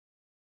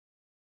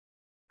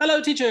Hello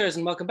teachers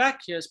and welcome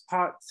back. Here's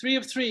part 3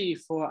 of 3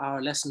 for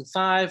our lesson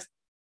 5.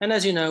 And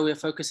as you know, we're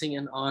focusing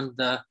in on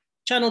the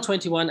Channel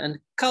 21 and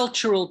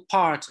cultural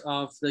part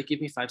of the Give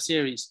Me 5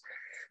 series.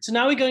 So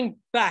now we're going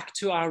back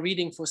to our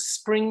reading for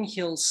Spring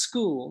Hill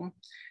School.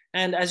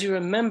 And as you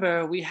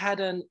remember, we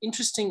had an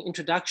interesting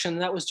introduction.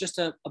 That was just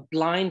a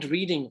blind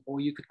reading, or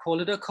you could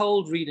call it a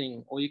cold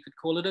reading, or you could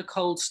call it a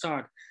cold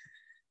start.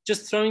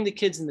 Just throwing the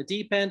kids in the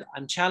deep end.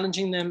 I'm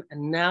challenging them.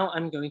 And now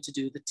I'm going to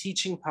do the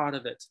teaching part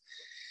of it.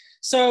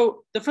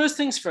 So the first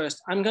things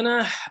first, I'm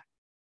gonna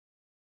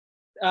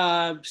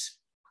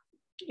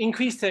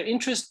increase their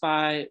interest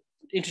by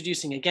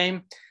introducing a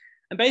game.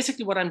 And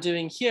basically what I'm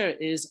doing here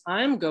is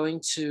I'm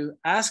going to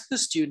ask the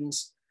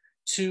students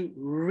to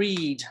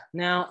read.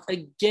 Now,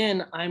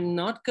 again, I'm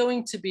not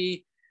going to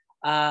be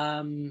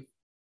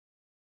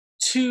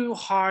too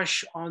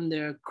harsh on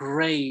their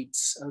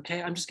grades,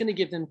 okay? I'm just gonna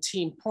give them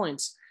team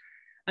points.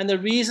 And the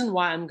reason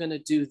why I'm going to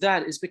do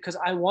that is because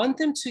I want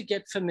them to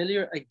get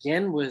familiar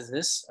again with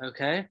this,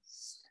 okay?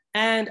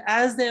 And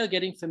as they are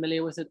getting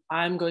familiar with it,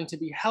 I'm going to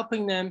be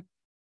helping them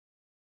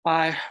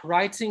by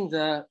writing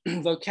the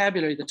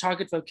vocabulary, the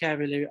target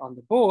vocabulary on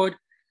the board,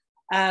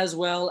 as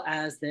well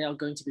as they are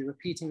going to be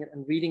repeating it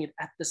and reading it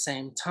at the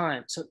same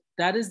time. So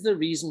that is the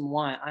reason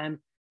why I'm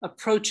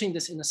approaching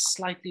this in a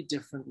slightly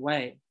different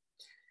way.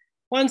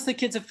 Once the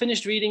kids have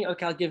finished reading,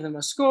 okay, I'll give them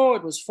a score.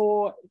 It was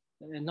 4.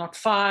 Not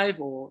 5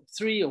 or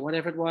 3 or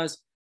whatever it was.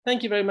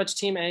 Thank you very much,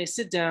 Team A.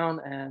 Sit down,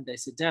 and they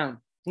sit down.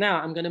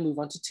 Now I'm going to move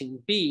on to Team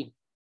B.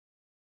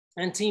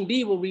 And Team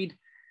B will read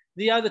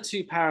the other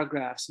 2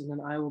 paragraphs, and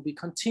then I will be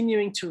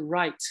continuing to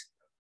write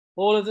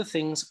all of the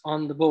things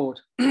on the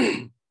board.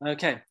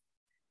 Okay.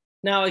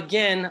 Now,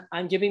 again,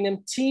 I'm giving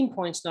them team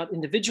points, not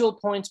individual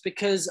points,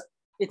 because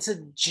it's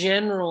a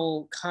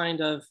general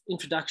kind of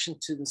introduction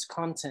to this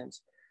content.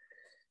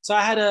 So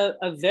I had a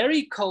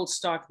very cold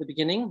start at the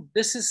beginning.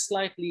 This is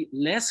slightly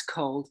less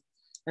cold.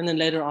 And then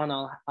later on,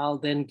 I'll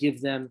then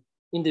give them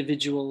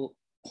individual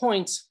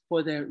points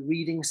for their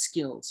reading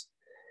skills.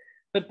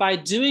 But by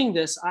doing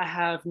this, I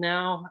have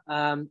now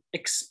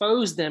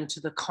exposed them to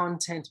the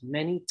content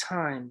many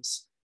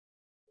times.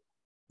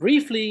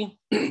 Briefly,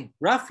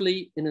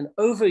 roughly, in an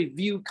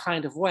overview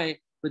kind of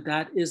way, but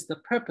that is the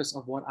purpose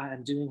of what I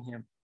am doing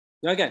here.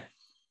 Okay.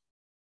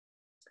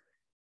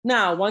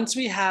 Now, once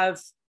we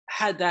have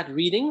had that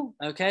reading,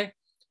 okay,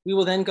 we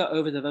will then go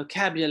over the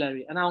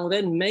vocabulary, and I will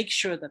then make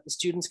sure that the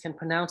students can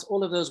pronounce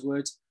all of those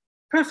words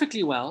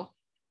perfectly well,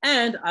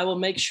 and I will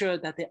make sure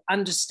that they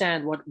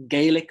understand what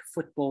Gaelic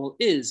football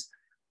is.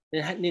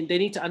 They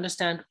need to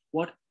understand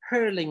what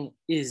hurling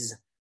is,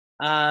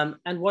 and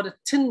what a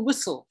tin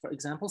whistle, for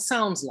example,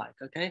 sounds like,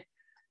 okay?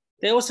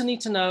 They also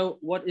need to know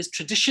what is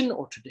tradition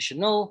or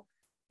traditional.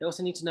 They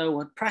also need to know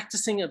what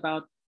practicing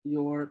about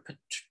your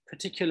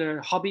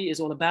particular hobby is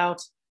all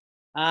about.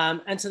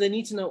 And so they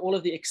need to know all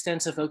of the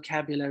extensive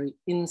vocabulary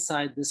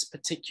inside this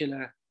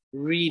particular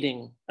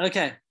reading.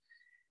 Okay,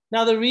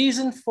 now the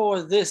reason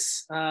for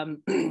this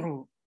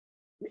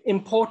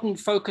important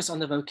focus on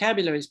the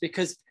vocabulary is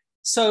because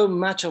so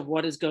much of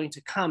what is going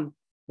to come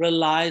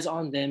relies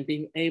on them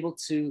being able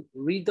to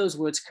read those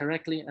words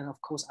correctly and of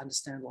course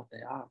understand what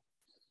they are.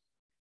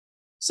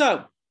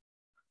 So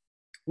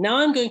now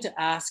I'm going to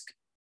ask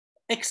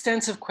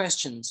extensive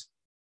questions.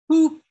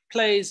 Who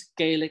plays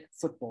Gaelic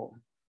football?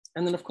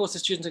 And then, of course, the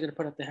students are going to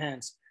put up their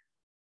hands.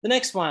 The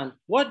next one,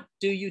 what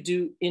do you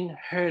do in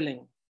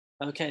hurling?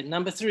 Okay,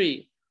 number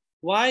 3,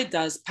 why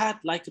does Pat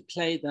like to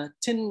play the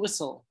tin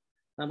whistle?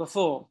 Number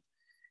 4.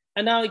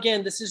 And now,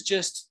 again, this is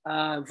just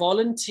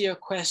volunteer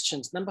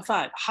questions. Number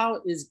 5,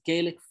 how is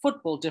Gaelic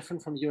football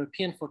different from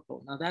European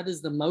football? Now, that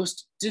is the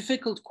most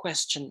difficult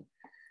question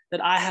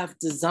that I have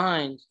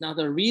designed. Now,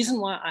 the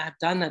reason why I have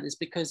done that is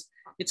because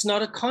it's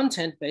not a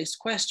content-based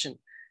question.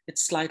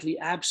 It's slightly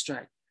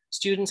abstract.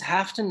 Students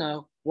have to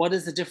know what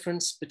is the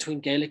difference between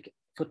Gaelic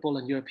football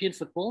and European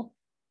football,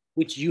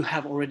 which you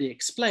have already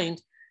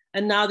explained.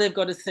 And now they've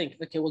got to think,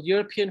 okay, well,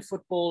 European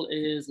football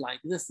is like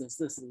this, this,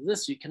 this, and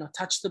this. You cannot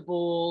touch the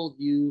ball.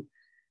 You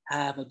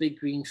have a big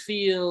green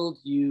field.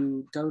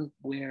 You don't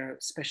wear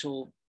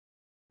special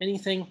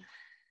anything.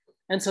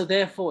 And so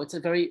therefore, it's a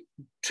very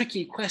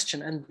tricky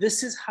question. And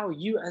this is how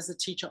you as a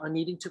teacher are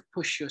needing to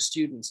push your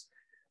students.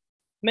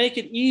 Make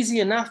it easy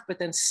enough, but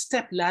then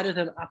step ladder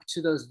them up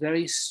to those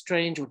very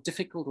strange or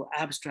difficult or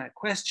abstract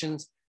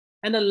questions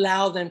and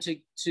allow them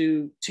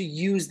to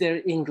use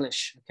their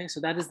English. Okay, so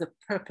that is the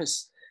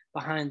purpose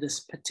behind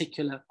this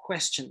particular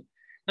question.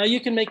 Now you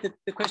can make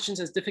the questions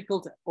as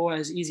difficult or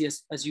as easy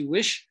as you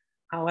wish.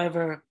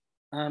 However,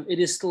 it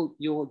is still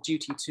your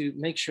duty to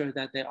make sure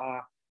that they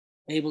are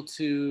able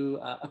to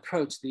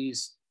approach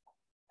these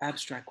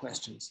abstract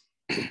questions.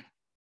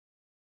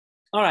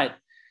 All right.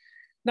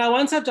 Now,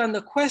 once I've done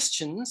the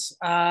questions,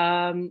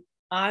 I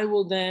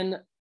will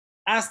then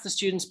ask the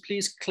students,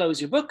 please close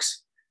your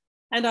books,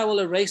 and I will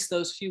erase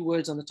those few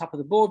words on the top of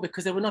the board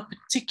because they were not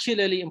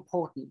particularly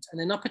important, and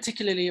they're not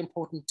particularly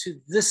important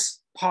to this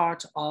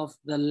part of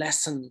the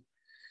lesson.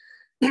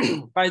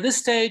 By this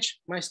stage,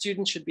 my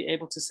students should be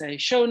able to say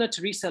Shona,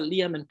 Teresa,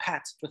 Liam, and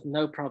Pat with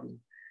no problem.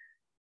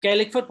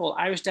 Gaelic football,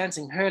 Irish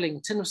dancing, hurling,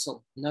 tin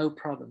whistle, no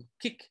problem.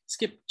 Kick,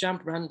 skip,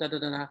 jump, run, da, da,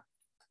 da, da,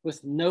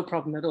 with no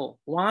problem at all.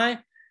 Why?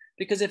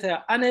 Because if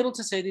they're unable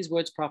to say these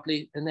words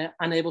properly, then they're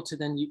unable to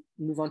then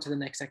move on to the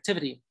next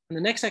activity. And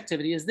the next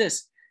activity is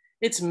this.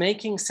 It's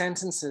making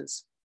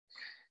sentences.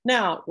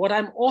 Now, what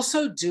I'm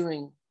also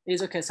doing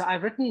is, okay, so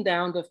I've written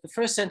down the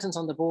first sentence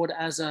on the board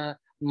as a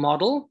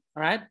model,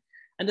 all right?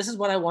 And this is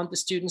what I want the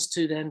students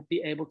to then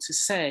be able to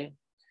say.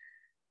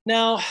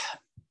 Now,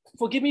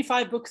 for Give Me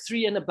 5 Book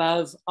 3 and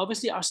above,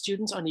 obviously our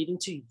students are needing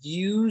to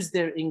use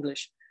their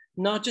English,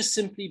 not just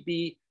simply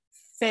be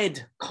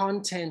fed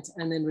content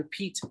and then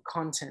repeat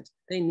content.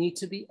 They need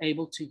to be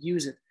able to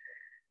use it.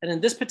 And in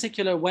this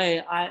particular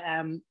way, I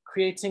am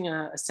creating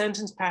a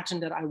sentence pattern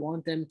that I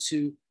want them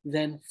to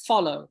then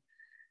follow.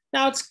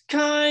 Now it's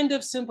kind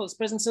of simple, it's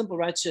present simple,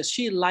 right? It's just,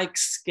 she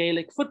likes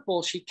Gaelic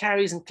football. She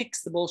carries and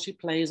kicks the ball she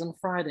plays on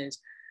Fridays.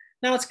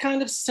 Now it's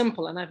kind of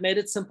simple, and I've made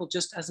it simple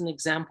just as an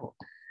example.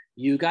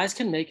 You guys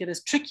can make it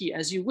as tricky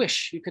as you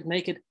wish. You could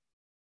make it,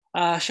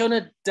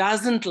 Shona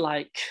doesn't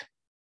like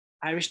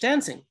Irish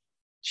dancing.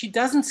 She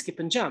doesn't skip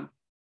and jump.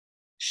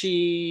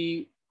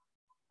 She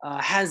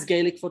has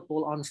Gaelic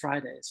football on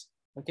Fridays.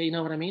 Okay, you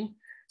know what I mean?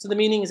 So the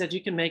meaning is that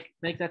you can make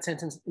that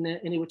sentence in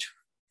any which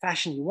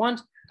fashion you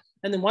want.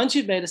 And then once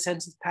you've made a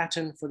sentence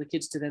pattern for the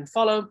kids to then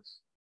follow,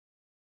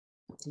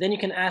 then you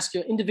can ask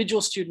your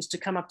individual students to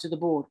come up to the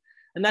board.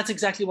 And that's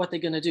exactly what they're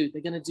going to do.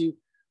 They're going to do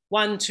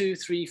 1, 2,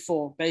 3,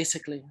 4,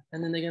 basically.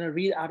 And then they're going to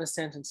read out a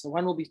sentence. So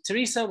one will be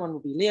Teresa, one will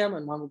be Liam,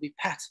 and one will be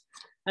Pat.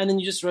 And then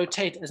you just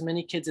rotate as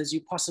many kids as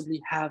you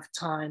possibly have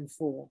time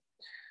for.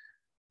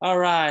 All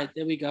right,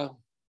 there we go.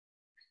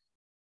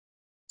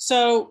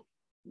 So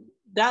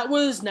that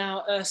was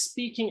now a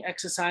speaking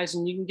exercise,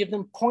 and you can give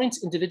them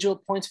points, individual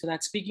points for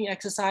that speaking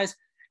exercise.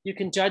 You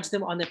can judge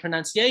them on their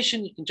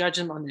pronunciation, you can judge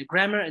them on their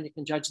grammar, and you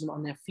can judge them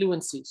on their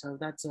fluency. So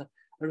that's a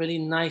really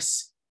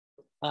nice,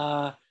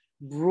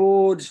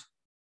 broad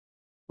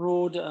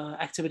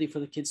activity for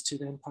the kids to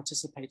then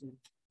participate in.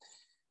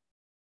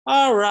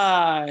 All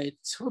right,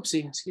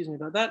 whoopsie, excuse me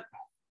about that.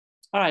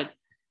 All right,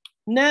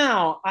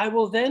 now I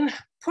will then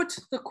put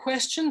the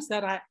questions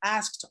that I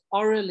asked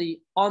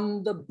orally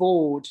on the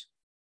board.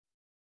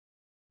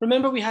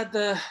 Remember, we had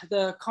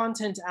the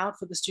content out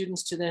for the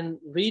students to then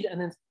read, and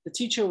then the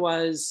teacher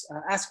was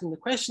asking the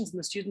questions and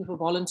the students were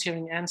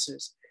volunteering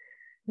answers.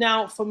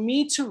 Now, for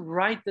me to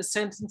write the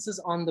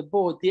sentences on the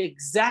board, the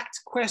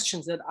exact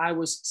questions that I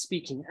was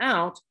speaking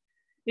out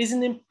is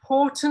an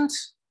important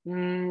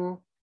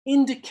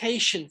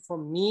indication for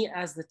me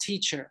as the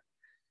teacher,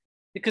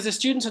 because the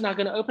students are now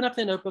going to open up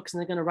their notebooks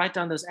and they're going to write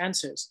down those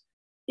answers.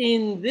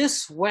 In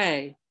this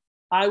way,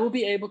 I will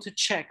be able to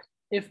check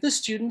if the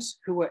students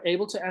who were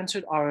able to answer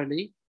it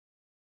orally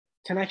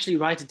can actually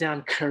write it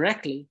down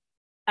correctly,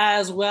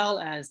 as well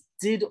as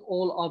did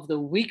all of the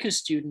weaker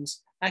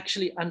students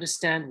actually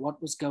understand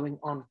what was going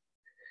on.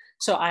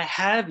 So I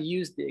have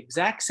used the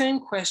exact same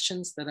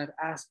questions that I've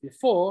asked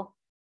before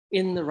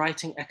in the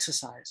writing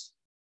exercise.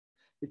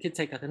 The kids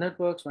take out the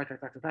notebooks, write, and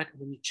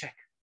then you check.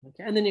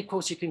 Okay? And then of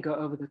course you can go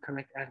over the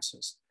correct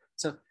answers.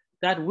 So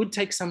that would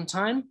take some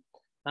time,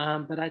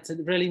 but it's a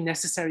really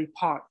necessary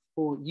part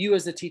for you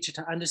as the teacher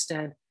to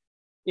understand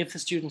if the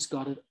students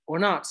got it or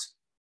not.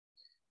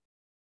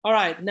 All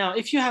right, now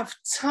if you have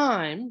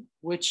time,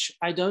 which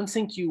I don't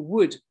think you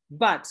would,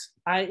 but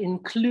I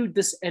include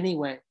this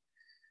anyway.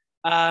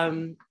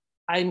 I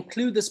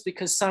include this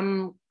because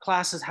some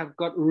classes have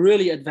got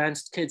really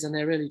advanced kids and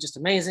they're really just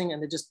amazing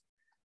and they just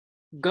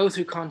go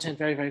through content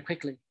very, very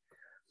quickly.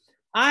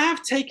 I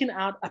have taken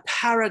out a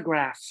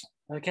paragraph,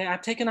 okay?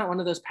 I've taken out one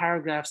of those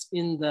paragraphs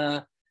in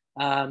the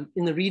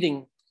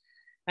reading.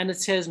 And it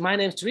says, my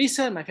name's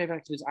Teresa, my favorite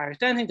activity is Irish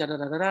dancing, da, da,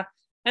 da, da, da.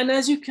 And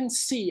as you can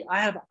see,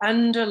 I have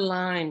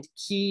underlined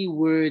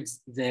keywords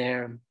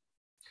there.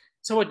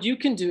 So what you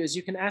can do is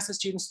you can ask the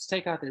students to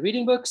take out their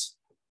reading books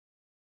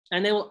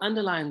and they will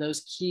underline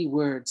those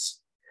keywords.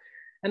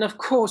 And of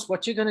course,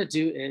 what you're gonna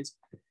do is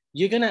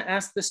you're gonna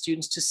ask the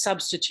students to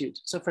substitute.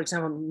 So for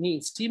example,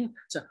 me, Stephen.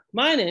 So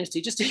my name is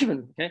teacher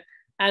Stephen, okay?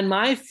 And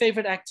my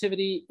favorite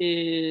activity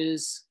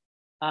is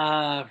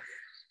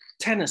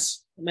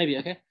tennis, maybe,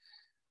 okay?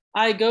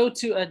 I go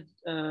to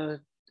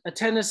a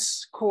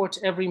tennis court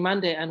every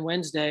Monday and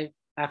Wednesday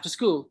after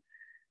school.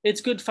 It's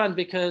good fun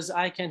because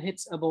I can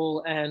hit a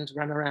ball and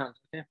run around,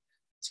 okay?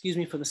 Excuse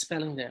me for the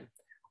spelling there.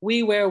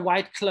 We wear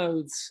white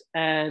clothes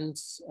and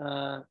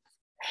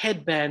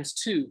headbands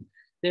too.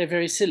 They're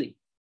very silly,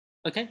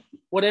 okay?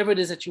 Whatever it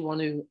is that you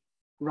want to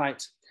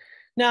write.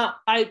 Now,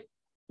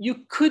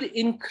 you could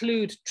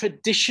include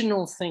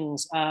traditional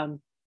things,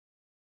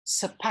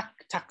 sepak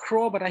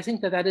takraw, but I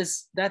think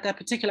that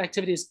particular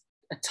activity is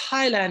a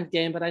Thailand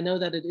game, but I know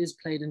that it is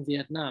played in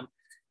Vietnam.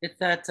 It's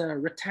that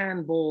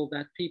rattan ball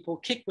that people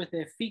kick with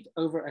their feet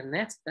over a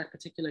net, that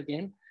particular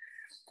game.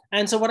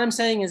 And so what I'm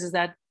saying is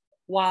that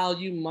while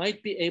you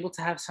might be able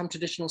to have some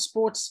traditional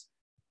sports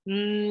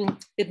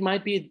it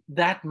might be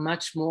that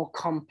much more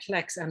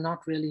complex and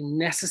not really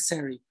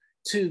necessary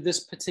to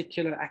this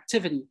particular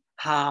activity.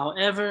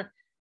 However,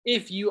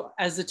 if you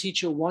as the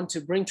teacher want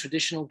to bring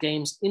traditional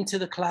games into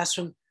the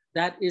classroom,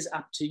 that is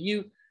up to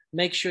you.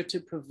 Make sure to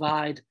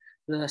provide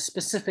the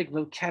specific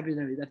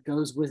vocabulary that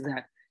goes with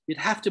that. You'd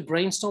have to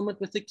brainstorm it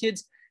with the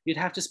kids. You'd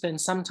have to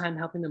spend some time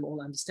helping them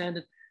all understand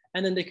it.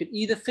 And then they could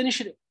either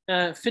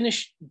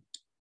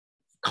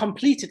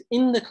complete it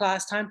in the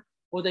class time,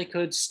 or they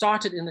could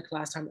start it in the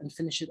class time and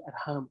finish it at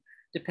home,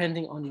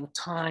 depending on your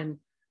time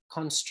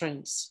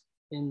constraints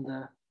in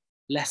the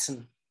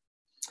lesson.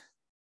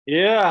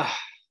 Yeah,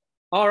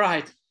 all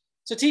right.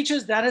 So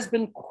teachers, that has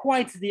been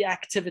quite the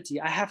activity,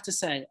 I have to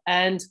say.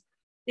 And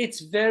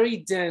it's very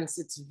dense.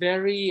 It's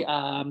very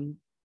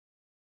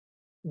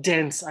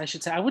dense, I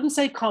should say. I wouldn't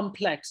say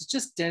complex, it's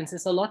just dense.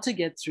 It's a lot to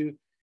get through.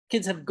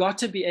 Kids have got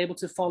to be able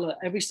to follow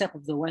every step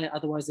of the way,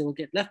 otherwise they will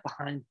get left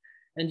behind.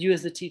 And you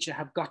as the teacher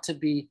have got to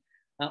be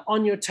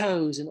on your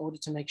toes in order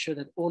to make sure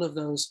that all of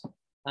those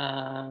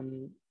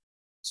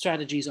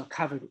strategies are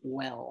covered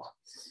well.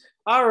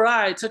 All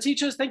right, so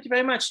teachers, thank you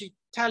very much. You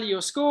tally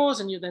your scores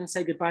and you then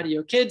say goodbye to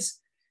your kids.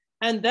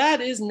 And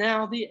that is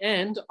now the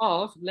end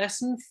of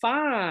lesson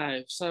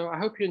 5. So I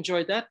hope you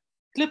enjoyed that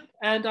clip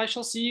and I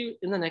shall see you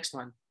in the next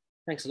one.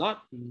 Thanks a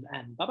lot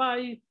and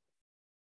bye-bye.